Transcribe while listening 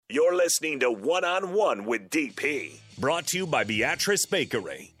You're listening to One on One with DP. Brought to you by Beatrice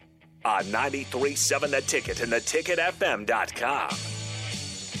Bakery. On 93.7 The Ticket and theticketfm.com.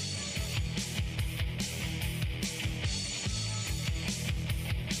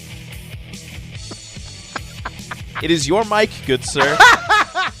 It is your mic, good sir.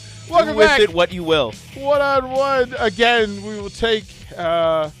 Welcome Do with back. it what you will. One-on-one. Again, we will take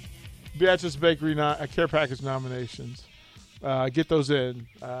Beatrice Bakery care package nominations. Get those in.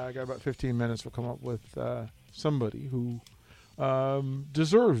 I got about 15 minutes. We'll come up with somebody who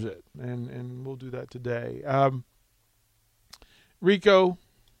deserves it, and we'll do that today. Rico,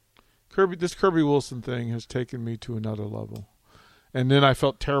 this Kirby Wilson thing has taken me to another level. And then I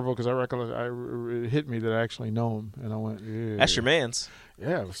felt terrible because it hit me that I actually know him. And I went, yeah. That's your man's.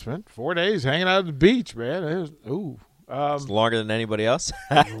 Yeah, I spent 4 days hanging out at the beach, man. It's longer than anybody else.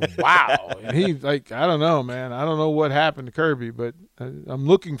 Wow. And he, I don't know, man. I don't know what happened to Kirby, but I'm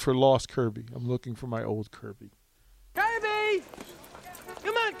looking for lost Kirby. I'm looking for my old Kirby. Kirby!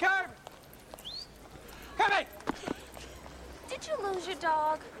 Come on, Kirby! Kirby! Did you lose your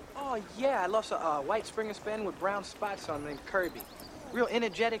dog? Oh, yeah, I lost a white Springer Spaniel with brown spots on him named Kirby. Real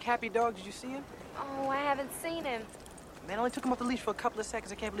energetic, happy dog. Did you see him? Oh, I haven't seen him. Man, I only took him off the leash for a couple of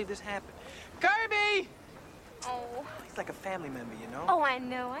seconds. I can't believe this happened. Kirby! Oh. He's like a family member, you know? Oh, I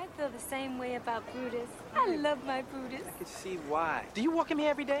know. I feel the same way about Brutus. I love my Brutus. I can see why. Do you walk him here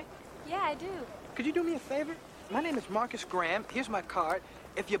every day? Yeah, I do. Could you do me a favor? My name is Marcus Graham. Here's my card.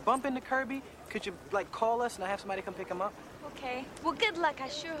 If you bump into Kirby, could you, call us and I have somebody come pick him up? Okay. Well, good luck. I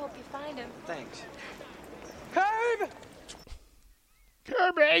sure hope you find him. Thanks. Kirby!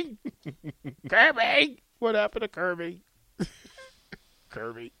 Kirby! Kirby! What happened to Kirby?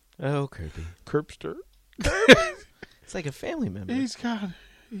 Kirby. Oh, Kirby. Kirpster. It's like a family member. He's gone.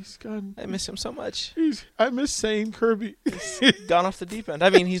 I miss him so much. I miss saying Kirby. Gone off the deep end. I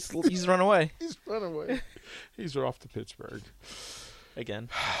mean, he's run away. He's run away. He's off to Pittsburgh. Again.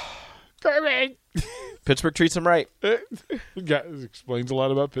 Kirby! Pittsburgh treats him right. Explains a lot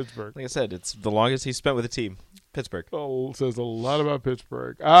about Pittsburgh. Like I said, it's the longest he's spent with a team. Pittsburgh. Oh, says a lot about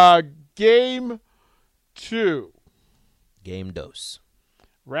Pittsburgh. Game 2. Game dos.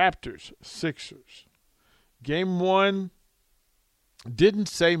 Raptors, Sixers. Game 1 didn't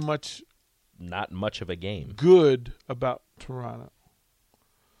say much. Not much of a game. Good about Toronto.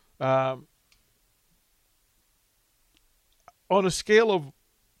 On a scale of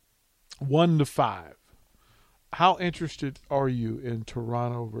 1 to 5, how interested are you in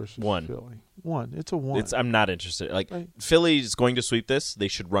Toronto versus 1. Philly? 1. It's a 1. I'm not interested. Right. Philly's going to sweep this. They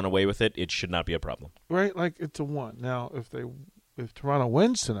should run away with it. It should not be a problem. Right? It's a 1. Now, if Toronto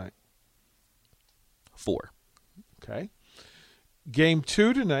wins tonight. 4. Okay. Game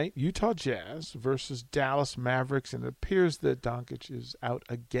 2 tonight, Utah Jazz versus Dallas Mavericks, and it appears that Doncic is out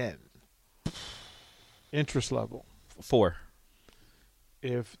again. Interest level. 4.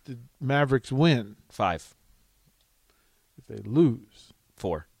 If the Mavericks win. 5. If they lose.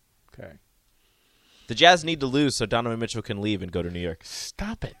 4. Okay. The Jazz need to lose so Donovan Mitchell can leave and go to New York.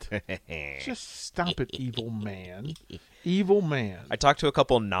 Stop it. Just stop it, evil man. Evil man. I talked to a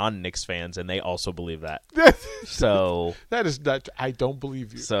couple non-Knicks fans, and they also believe that. So that is not. I don't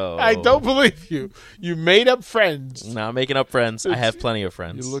believe you. So I don't believe you. You made up friends. Not making up friends. I have plenty of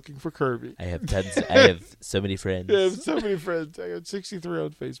friends. You're looking for Kirby. I have tons. I have so many friends. I have so many friends. I got 63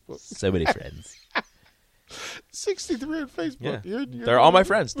 on Facebook. So many friends. 63 on Facebook. Yeah. They're all my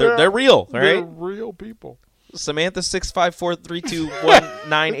friends. They're real. All right? They're real people. Samantha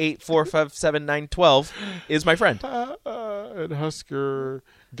 6543219845792 is my friend. And Husker,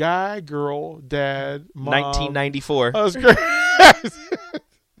 guy, girl, dad, mom. 1994. Husker.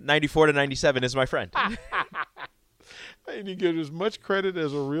 94 to 97 is my friend. And you get as much credit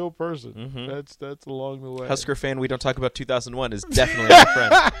as a real person. Mm-hmm. That's along the way. Husker fan, we don't talk about 2001 is definitely my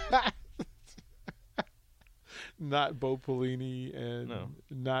friend. Not Bo Pelini and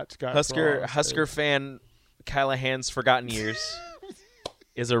not Scott Husker fan Callahan's Forgotten Years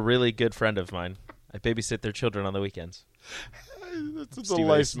is a really good friend of mine. I babysit their children on the weekends. That's what Stephen the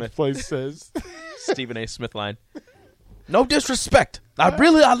A. license Smith. plate says. Stephen A. Smith line. No disrespect. I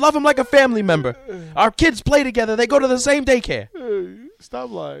love him like a family member. Our kids play together. They go to the same daycare. Stop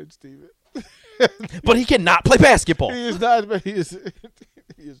lying, Stephen. But he cannot play basketball. He is not. He is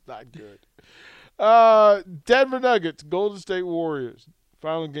not good. Denver Nuggets, Golden State Warriors.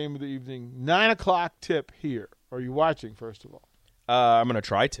 Final game of the evening. 9:00 tip here. Are you watching, first of all? I'm going to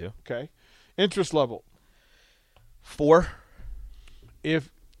try to. Okay. Interest level. 4.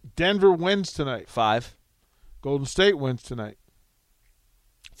 If Denver wins tonight. 5. Golden State wins tonight.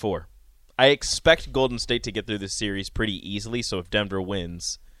 4. I expect Golden State to get through this series pretty easily, so if Denver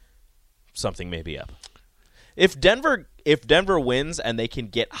wins, something may be up. If Denver wins and they can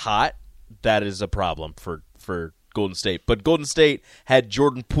get hot, that is a problem for Golden State. But Golden State had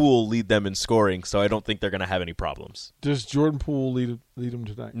Jordan Poole lead them in scoring, so I don't think they're going to have any problems. Does Jordan Poole lead them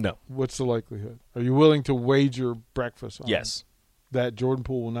tonight? No. What's the likelihood? Are you willing to wager breakfast on Yes. that Jordan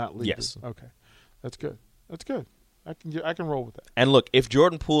Poole will not lead? Yes. them? Okay, that's good. That's good. I can roll with that. And look, if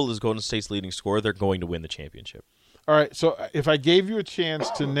Jordan Poole is Golden State's leading scorer, they're going to win the championship. All right. So if I gave you a chance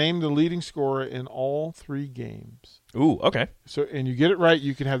to name the leading scorer in all 3 games, Ooh, okay. and you get it right,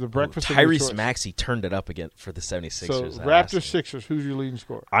 you can have the breakfast. of your Tyrese choice. Maxey turned it up again for the 76ers. So that last Raptors game. Sixers. Who's your leading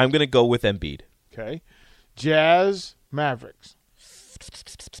scorer? I'm going to go with Embiid. Okay. Jazz Mavericks.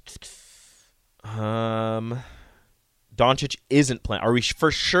 Doncic isn't playing. Are we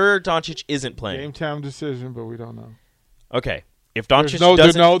for sure Doncic isn't playing? Game time decision, but we don't know. Okay. If Doncic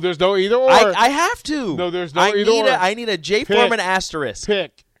There's no either or. I have to. No, there's no either or. I need a J Foreman asterisk.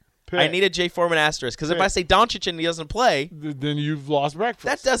 Pick. I need a J Foreman asterisk because if I say Doncic and he doesn't play, then you've lost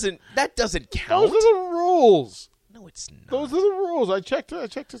breakfast. that doesn't count. Those are the rules. No, it's not. Those are the rules. I checked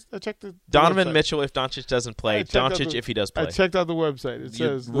the Donovan website. Mitchell if Doncic doesn't play. I checked out Doncic the- if he does play. I checked out the website. It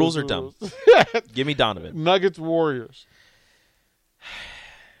Your says rules those are dumb. rules. Give me Donovan. Nuggets Warriors.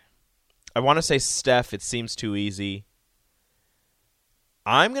 I want to say Steph. It seems too easy.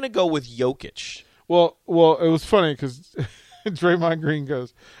 I'm going to go with Jokic. Well, it was funny because Draymond Green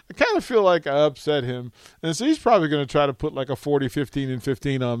goes, I kind of feel like I upset him. And so he's probably going to try to put like a 40, 15, and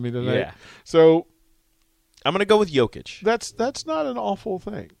 15 on me tonight. Yeah. So I'm going to go with Jokic. that's not an awful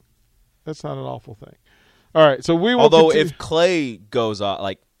thing. That's not an awful thing. All right, so we will Although continue. if Clay goes off,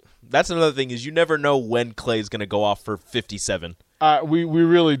 like that's another thing is you never know when Clay's going to go off for 57. We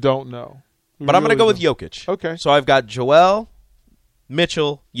really don't know. But I'm going to go with Jokic. Okay. So I've got Joel,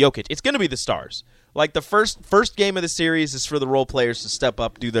 Mitchell, Jokic. It's going to be the stars. Like the first game of the series is for the role players to step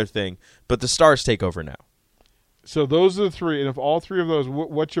up, do their thing, but the stars take over now. So those are the 3, and if all 3 of those,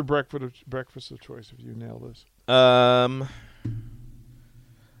 what's your breakfast of choice if you nail this?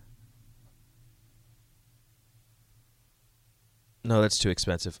 No, that's too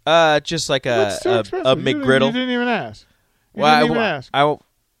expensive. Just like What's too a expensive? McGriddle. You didn't even ask. You Well, didn't even ask.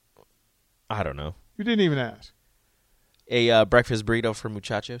 I don't know. You didn't even ask. A breakfast burrito for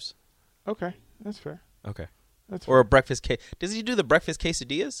muchachos. Okay, that's fair. Okay. That's Or a breakfast case. Does he do the breakfast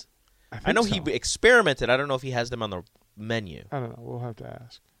quesadillas? I know he experimented. I don't know if he has them on the menu. I don't know. We'll have to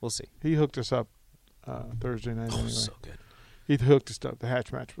ask. We'll see. He hooked us up Thursday night. Anyway. So good. He hooked us up. The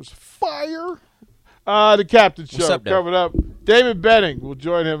hatch match was fire. The Captain Show What's up, Dave? coming up. David Benning will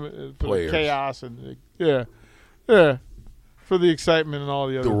join him for the Players. chaos and for the excitement and all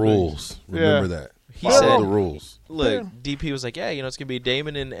the other The things. rules. Remember that. He Follow said- the rules. Look, DP was like, yeah, it's going to be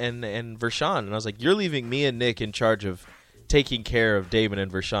Damon and Vershawn. And I was like, you're leaving me and Nick in charge of taking care of Damon and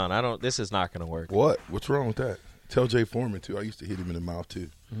Vershawn. This is not going to work. What? What's wrong with that? Tell Jay Foreman, too. I used to hit him in the mouth, too.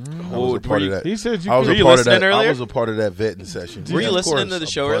 I Oh, was a part were of you- that. He said I was Were a you part of listening that. earlier? I was a part of that vetting session. Were you Of listening course, to the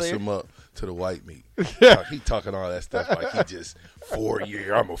show I bust earlier? him up to the white meat. He talking all that stuff like he just 4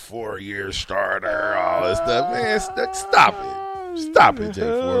 year. I'm a 4-year starter. All that stuff, man. Stop it. Stop it, Jay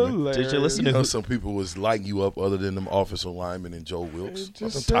Foreman. Did you listen You to know some people was lighting you up other than them offensive linemen and Joe Wilkes.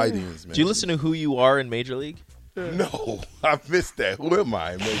 Just Them tight saying. ends, man. Do you listen to Who You Are in Major League? No, I missed that. Who am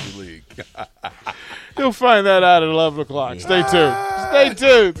I in Major League? You'll find that out at 11 o'clock. Stay tuned. Stay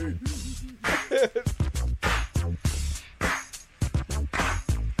tuned.